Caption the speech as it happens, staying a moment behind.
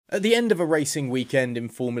At the end of a racing weekend in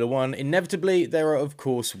Formula 1, inevitably there are of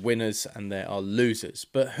course winners and there are losers.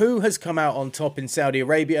 But who has come out on top in Saudi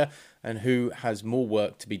Arabia and who has more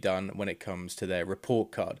work to be done when it comes to their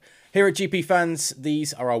report card? Here at GP Fans,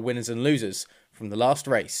 these are our winners and losers from the last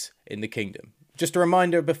race in the Kingdom. Just a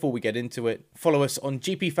reminder before we get into it, follow us on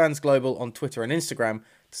GP Fans Global on Twitter and Instagram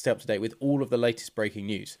to stay up to date with all of the latest breaking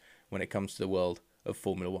news when it comes to the world of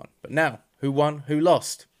Formula 1. But now, who won, who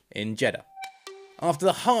lost in Jeddah? After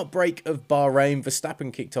the heartbreak of Bahrain,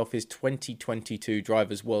 Verstappen kicked off his 2022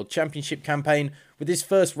 Drivers' World Championship campaign with his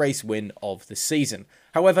first race win of the season.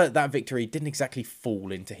 However, that victory didn't exactly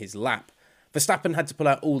fall into his lap. Verstappen had to pull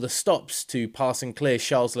out all the stops to pass and clear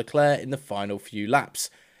Charles Leclerc in the final few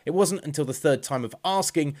laps. It wasn't until the third time of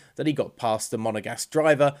asking that he got past the Monegasque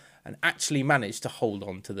driver and actually managed to hold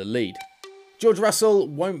on to the lead. George Russell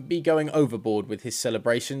won't be going overboard with his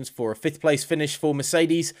celebrations for a fifth place finish for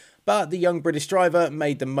Mercedes, but the young British driver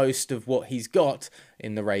made the most of what he's got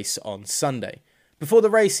in the race on Sunday. Before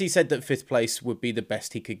the race, he said that fifth place would be the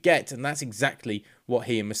best he could get, and that's exactly what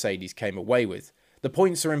he and Mercedes came away with. The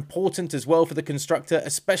points are important as well for the constructor,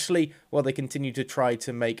 especially while they continue to try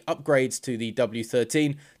to make upgrades to the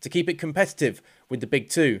W13 to keep it competitive with the big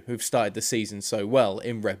two who've started the season so well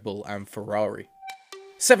in Red Bull and Ferrari.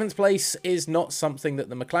 Seventh place is not something that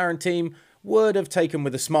the McLaren team would have taken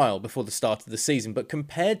with a smile before the start of the season, but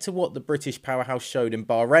compared to what the British powerhouse showed in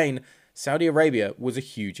Bahrain, Saudi Arabia was a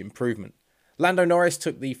huge improvement. Lando Norris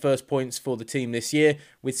took the first points for the team this year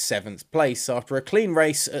with 7th place after a clean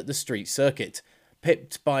race at the street circuit.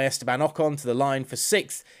 Pipped by Esteban Ocon to the line for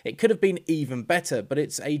 6th, it could have been even better, but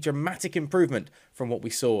it's a dramatic improvement from what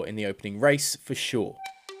we saw in the opening race for sure.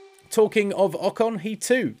 Talking of Ocon, he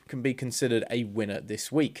too can be considered a winner this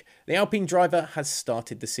week. The Alpine driver has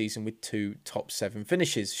started the season with 2 top 7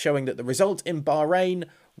 finishes, showing that the result in Bahrain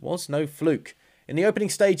was no fluke. In the opening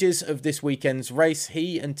stages of this weekend's race,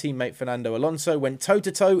 he and teammate Fernando Alonso went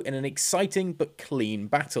toe-to-toe in an exciting but clean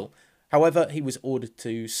battle. However, he was ordered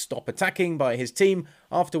to stop attacking by his team,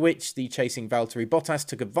 after which the chasing Valtteri Bottas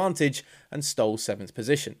took advantage and stole 7th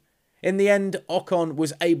position. In the end, Ocon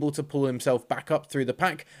was able to pull himself back up through the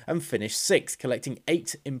pack and finish 6th, collecting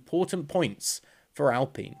 8 important points for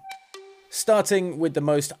Alpine. Starting with the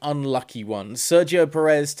most unlucky one, Sergio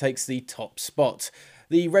Perez takes the top spot.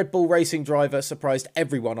 The Red Bull Racing driver surprised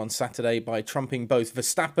everyone on Saturday by trumping both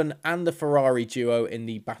Verstappen and the Ferrari duo in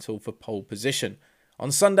the battle for pole position.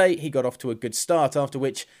 On Sunday, he got off to a good start, after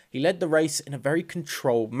which he led the race in a very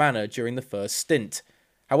controlled manner during the first stint.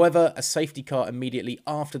 However, a safety car immediately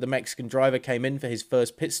after the Mexican driver came in for his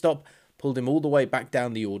first pit stop pulled him all the way back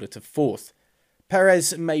down the order to 4th.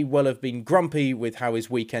 Perez may well have been grumpy with how his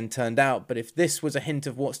weekend turned out, but if this was a hint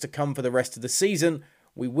of what's to come for the rest of the season,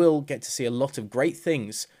 we will get to see a lot of great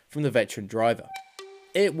things from the veteran driver.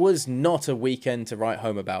 It was not a weekend to write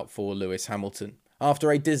home about for Lewis Hamilton. After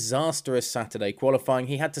a disastrous Saturday qualifying,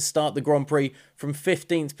 he had to start the Grand Prix from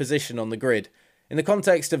 15th position on the grid. In the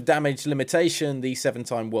context of damage limitation, the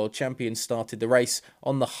 7-time world champion started the race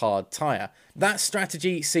on the hard tyre. That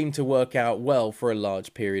strategy seemed to work out well for a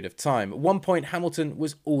large period of time. At one point, Hamilton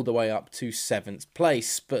was all the way up to 7th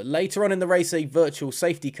place, but later on in the race, a virtual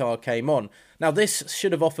safety car came on. Now, this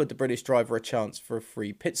should have offered the British driver a chance for a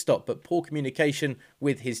free pit stop, but poor communication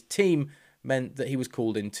with his team meant that he was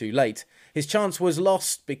called in too late. His chance was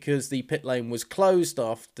lost because the pit lane was closed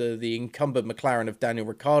after the incumbent McLaren of Daniel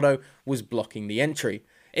Ricciardo was blocking the entry.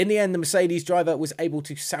 In the end, the Mercedes driver was able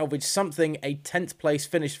to salvage something, a 10th place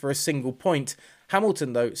finish for a single point.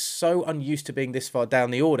 Hamilton, though, so unused to being this far down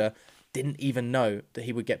the order, didn't even know that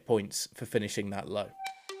he would get points for finishing that low.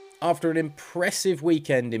 After an impressive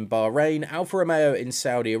weekend in Bahrain, Alfa Romeo in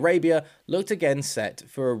Saudi Arabia looked again set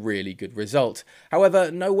for a really good result.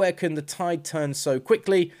 However, nowhere can the tide turn so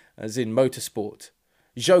quickly as in motorsport.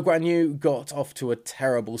 Zhou Guanyu got off to a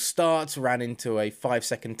terrible start, ran into a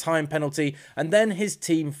 5-second time penalty, and then his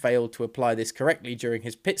team failed to apply this correctly during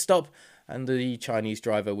his pit stop, and the Chinese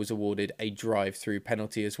driver was awarded a drive-through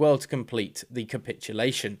penalty as well to complete the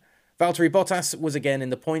capitulation. Valtteri Bottas was again in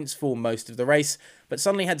the points for most of the race, but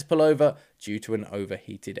suddenly had to pull over due to an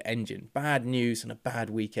overheated engine. Bad news and a bad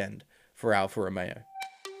weekend for Alfa Romeo.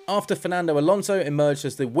 After Fernando Alonso emerged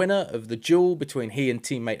as the winner of the duel between he and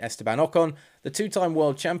teammate Esteban Ocon, the 2-time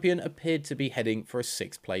world champion appeared to be heading for a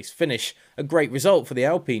 6th place finish, a great result for the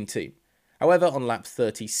Alpine team. However, on lap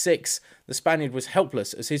 36, the Spaniard was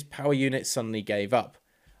helpless as his power unit suddenly gave up.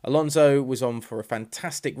 Alonso was on for a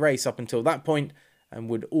fantastic race up until that point, and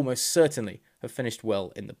would almost certainly have finished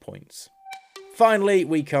well in the points. Finally,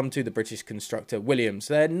 we come to the British constructor Williams.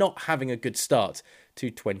 They're not having a good start to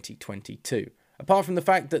 2022. Apart from the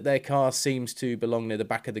fact that their car seems to belong near the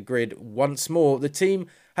back of the grid once more, the team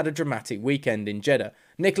had a dramatic weekend in Jeddah.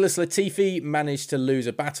 Nicholas Latifi managed to lose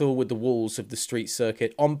a battle with the walls of the street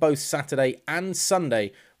circuit on both Saturday and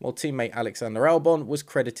Sunday, while teammate Alexander Albon was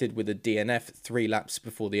credited with a DNF 3 laps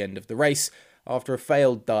before the end of the race, after a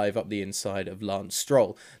failed dive up the inside of Lance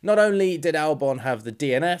Stroll. Not only did Albon have the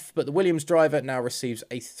DNF, but the Williams driver now receives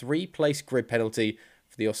a 3-place grid penalty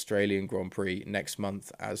for the Australian Grand Prix next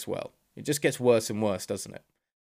month as well. It just gets worse and worse, doesn't it?